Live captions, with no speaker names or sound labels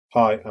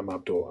Hi, I'm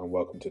Abdul and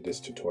welcome to this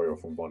tutorial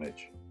from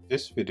Vonage.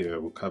 This video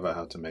will cover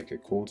how to make a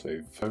call to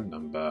a phone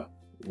number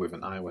with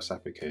an iOS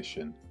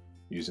application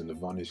using the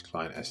Vonage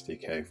Client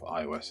SDK for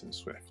iOS and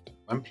Swift.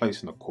 When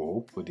placing a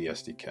call with the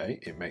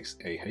SDK, it makes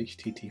a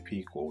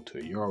HTTP call to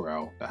a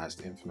URL that has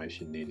the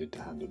information needed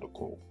to handle the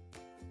call.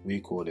 We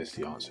call this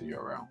the answer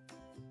URL.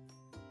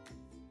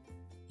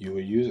 You will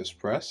use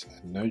Express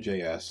and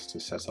Node.js to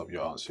set up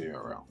your answer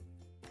URL.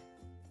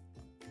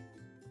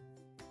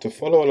 To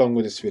follow along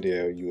with this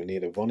video, you will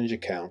need a Vonage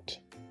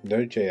account,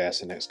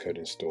 Node.js and Xcode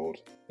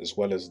installed, as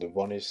well as the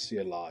Vonage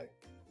CLI.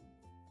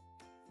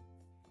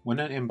 When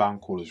an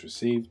inbound call is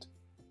received,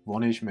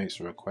 Vonage makes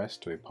a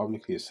request to a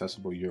publicly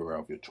accessible URL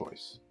of your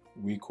choice.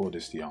 We call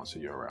this the answer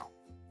URL.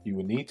 You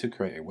will need to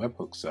create a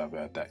webhook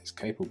server that is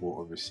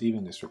capable of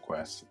receiving this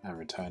request and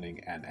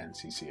returning an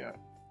NCCO.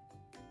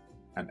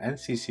 An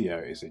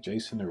NCCO is a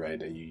JSON array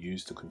that you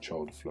use to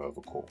control the flow of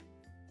a call.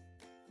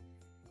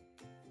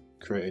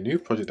 Create a new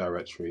project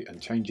directory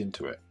and change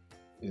into it.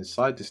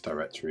 Inside this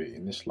directory,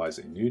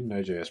 initialize a new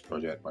Node.js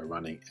project by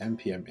running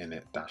npm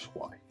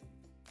init-y.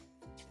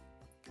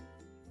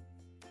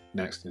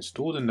 Next,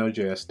 install the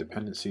Node.js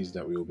dependencies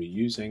that we will be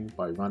using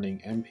by running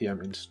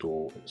npm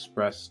install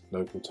express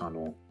local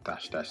tunnel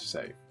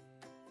 --save.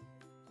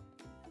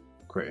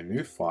 Create a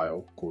new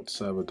file called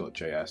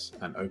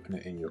server.js and open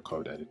it in your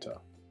code editor.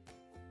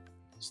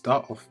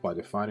 Start off by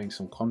defining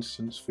some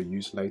constants for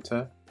use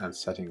later and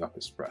setting up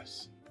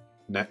Express.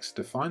 Next,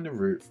 define the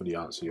route for the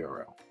answer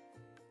URL.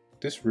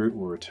 This route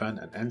will return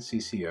an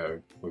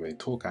NCCO with a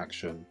talk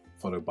action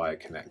followed by a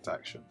connect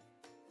action.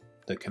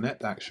 The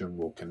connect action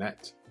will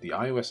connect the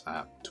iOS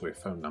app to a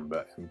phone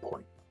number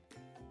endpoint.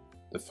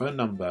 The phone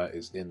number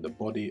is in the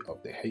body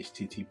of the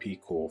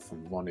HTTP call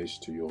from Vonage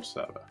to your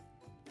server.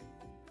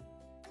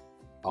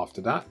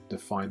 After that,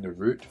 define the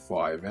route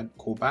for our event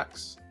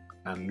callbacks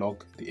and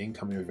log the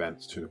incoming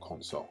events to the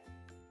console.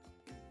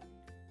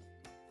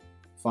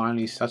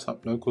 Finally, set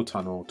up local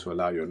tunnel to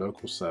allow your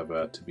local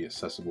server to be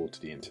accessible to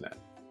the internet.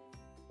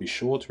 Be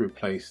sure to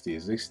replace the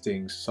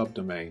existing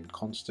subdomain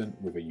constant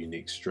with a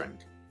unique string.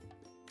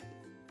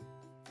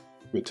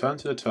 Return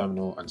to the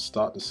terminal and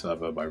start the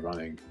server by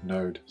running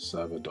node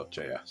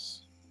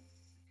server.js.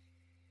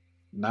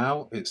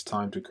 Now it's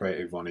time to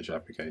create a Vonage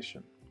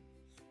application.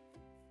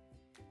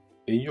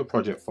 In your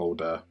project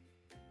folder,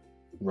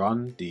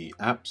 run the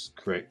apps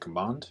create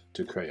command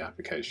to create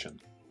application.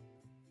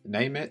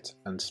 Name it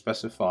and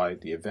specify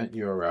the event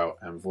URL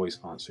and voice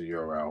answer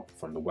URL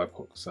from the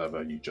webhook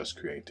server you just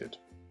created.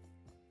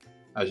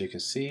 As you can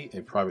see,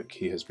 a private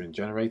key has been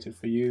generated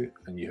for you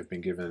and you have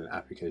been given an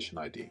application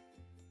ID.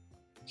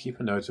 Keep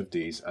a note of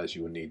these as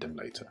you will need them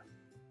later.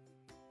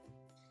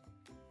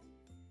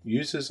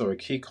 Users are a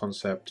key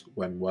concept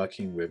when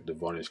working with the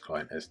Vonage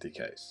Client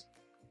SDKs.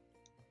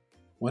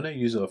 When a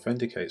user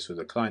authenticates with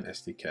the Client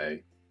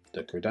SDK,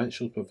 the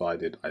credentials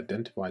provided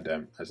identify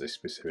them as a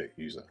specific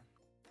user.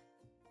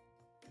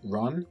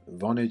 Run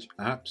Vonage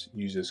apps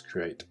users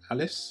create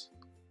Alice.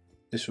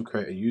 This will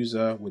create a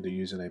user with the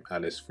username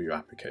Alice for your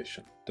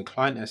application. The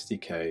Client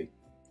SDK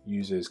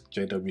uses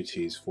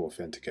JWTs for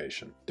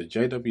authentication. The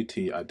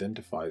JWT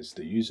identifies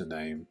the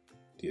username,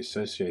 the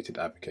associated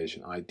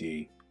application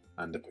ID,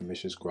 and the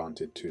permissions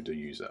granted to the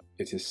user.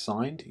 It is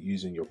signed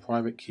using your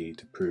private key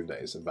to prove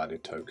that it's a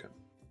valid token.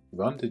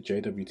 Run the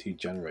JWT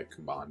generate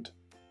command,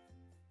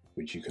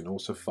 which you can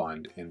also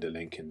find in the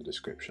link in the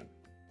description.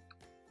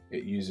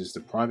 It uses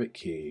the private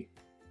key,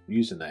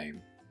 username,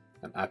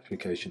 and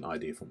application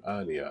ID from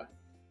earlier,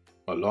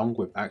 along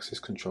with access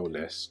control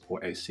lists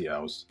or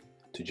ACLs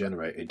to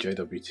generate a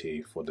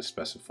JWT for the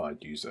specified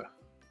user.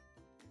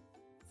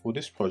 For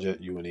this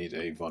project, you will need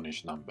a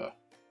Vonage number.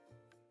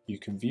 You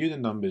can view the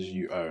numbers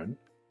you own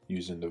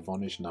using the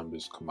Vonage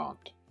numbers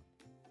command.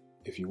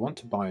 If you want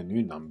to buy a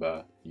new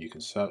number, you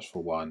can search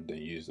for one, then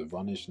use the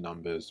Vonage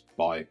numbers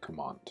buy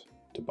command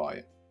to buy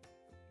it.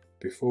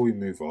 Before we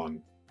move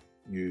on,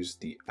 use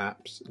the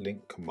apps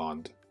link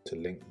command to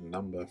link the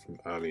number from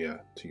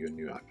earlier to your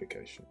new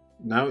application.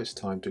 Now it's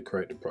time to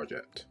create the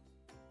project.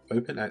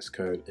 Open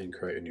Xcode and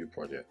create a new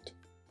project.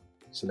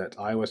 Select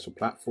iOS for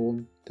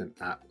platform, then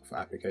app for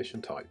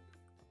application type.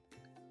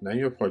 Name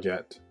your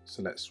project,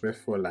 select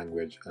Swift for a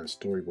language and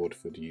storyboard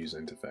for the user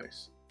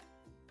interface.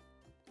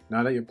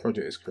 Now that your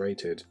project is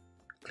created,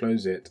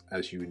 close it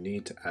as you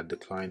need to add the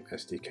Client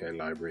SDK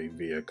library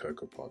via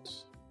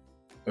CocoaPods.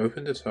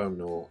 Open the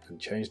terminal and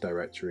change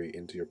directory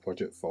into your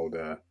project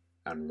folder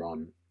and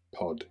run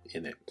pod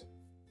init.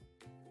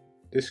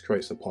 This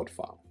creates a pod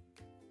file.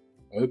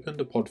 Open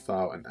the pod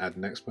file and add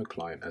Nexmo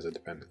client as a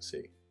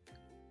dependency.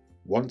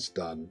 Once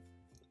done,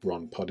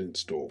 run pod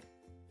install.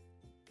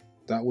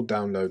 That will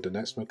download the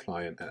Nexmo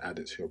client and add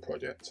it to your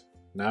project.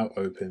 Now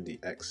open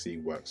the XC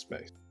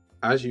workspace.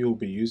 As you will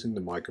be using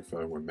the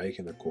microphone when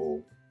making a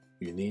call,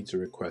 you need to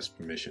request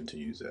permission to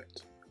use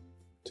it.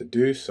 To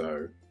do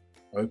so,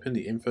 open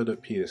the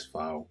info.ps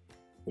file,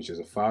 which is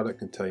a file that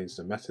contains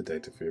the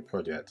metadata for your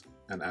project,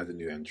 and add a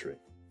new entry.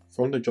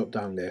 From the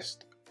drop-down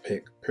list,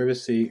 pick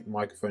privacy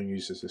microphone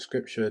user's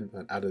description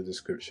and add a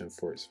description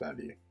for its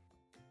value.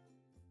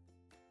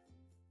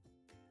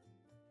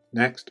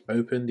 Next,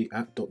 open the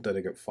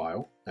app.delegate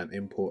file and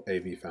import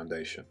AV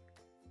Foundation.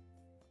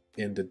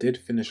 In the did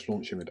finish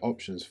launching with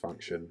options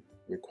function,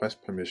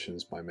 request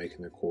permissions by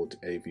making a call to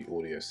AV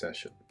audio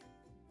session.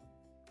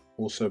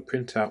 Also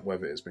print out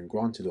whether it's been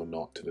granted or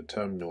not to the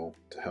terminal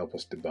to help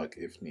us debug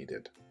if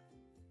needed.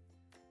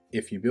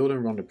 If you build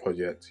and run the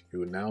project, you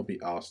will now be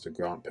asked to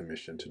grant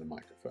permission to the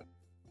microphone.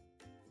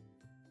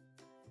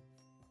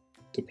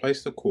 To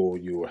place the call,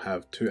 you will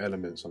have two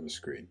elements on the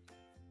screen: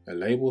 a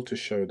label to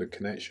show the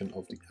connection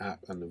of the app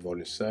and the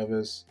Vonage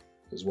servers,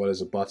 as well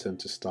as a button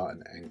to start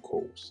and end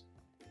calls.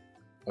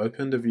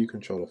 Open the view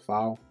controller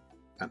file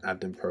and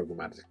add them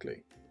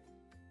programmatically.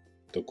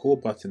 The call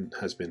button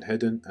has been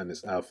hidden and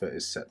its alpha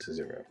is set to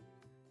 0.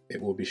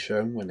 It will be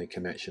shown when a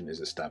connection is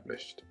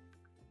established.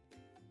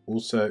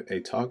 Also,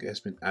 a target has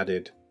been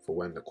added for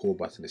when the call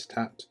button is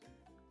tapped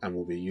and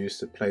will be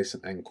used to place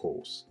and end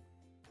calls.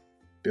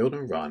 Build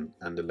and run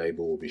and the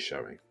label will be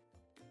showing.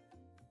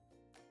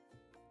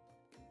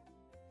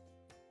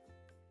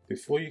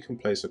 Before you can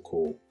place a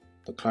call,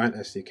 the Client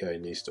SDK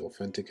needs to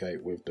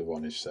authenticate with the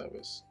Vonage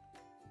servers.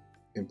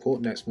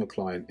 Import Nexmo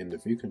client in the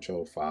view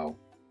controller file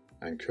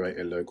and create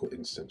a local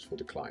instance for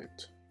the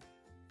client.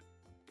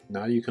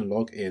 Now you can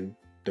log in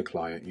the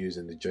client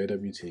using the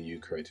JWT you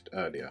created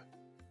earlier.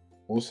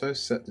 Also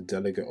set the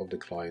delegate of the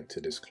client to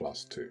this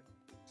class too.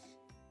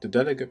 The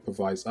delegate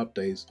provides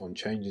updates on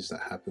changes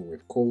that happen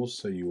with calls,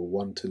 so you will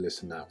want to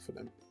listen out for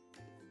them.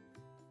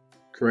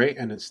 Create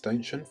an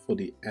extension for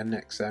the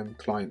NXM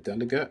client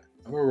delegate.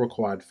 Another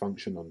required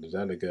function on the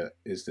delegate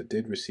is the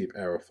did receive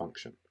error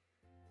function.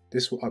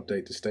 This will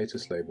update the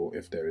status label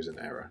if there is an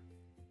error.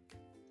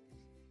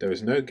 There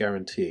is no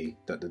guarantee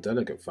that the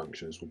delegate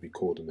functions will be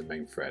called in the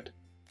main thread,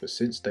 but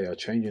since they are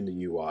changing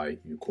the UI,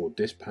 you call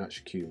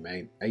dispatch queue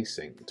main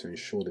async to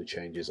ensure the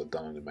changes are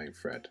done on the main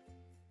thread.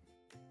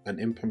 And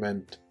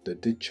implement the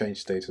did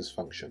change status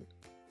function,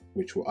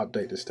 which will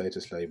update the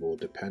status label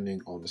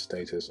depending on the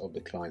status of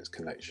the client's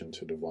connection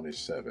to the Vonage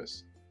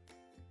servers.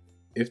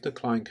 If the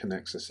client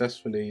connects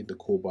successfully, the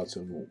call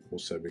button will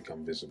also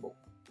become visible.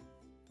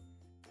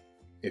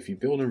 If you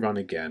build and run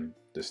again,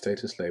 the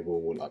status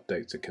label will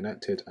update to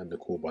connected and the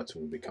call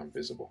button will become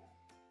visible.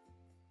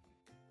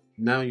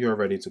 Now you are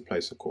ready to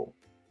place a call.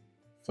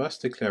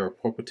 First, declare a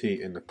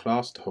property in the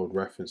class to hold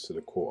reference to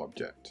the call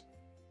object.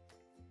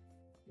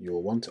 You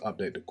will want to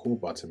update the call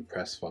button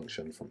press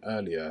function from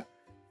earlier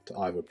to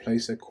either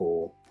place a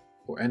call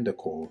or end a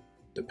call,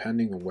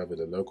 depending on whether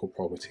the local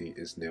property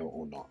is nil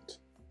or not.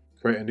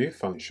 Create a new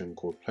function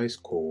called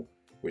placeCall,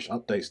 which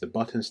updates the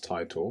button's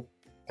title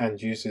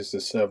and uses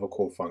the server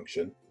call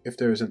function. If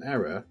there is an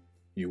error,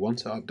 you want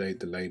to update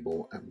the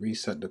label and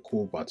reset the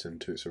call button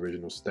to its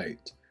original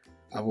state.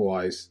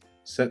 Otherwise,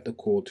 set the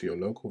call to your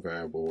local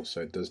variable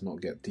so it does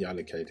not get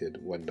deallocated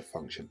when the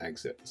function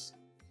exits.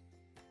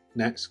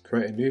 Next,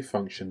 create a new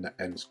function that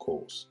ends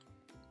calls.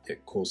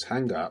 It calls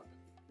hangUp,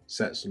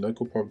 sets the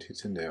local property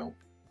to nil,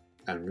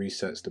 and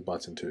resets the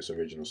button to its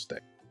original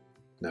state.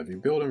 Now if you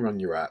build and run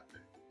your app,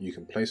 you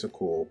can place a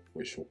call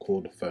which will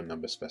call the phone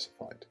number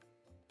specified.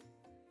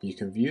 You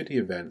can view the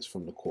events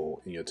from the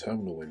call in your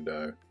terminal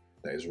window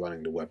that is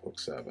running the webhook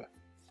server.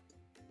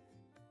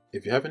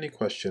 If you have any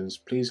questions,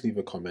 please leave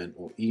a comment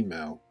or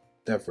email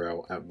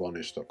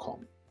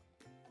devrel@vonage.com.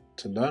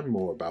 To learn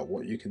more about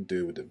what you can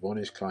do with the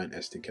Vonage Client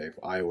SDK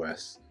for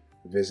iOS,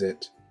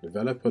 visit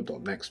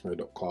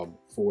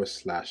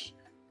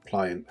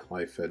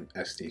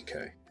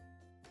developer.nexmo.com/client-SDK.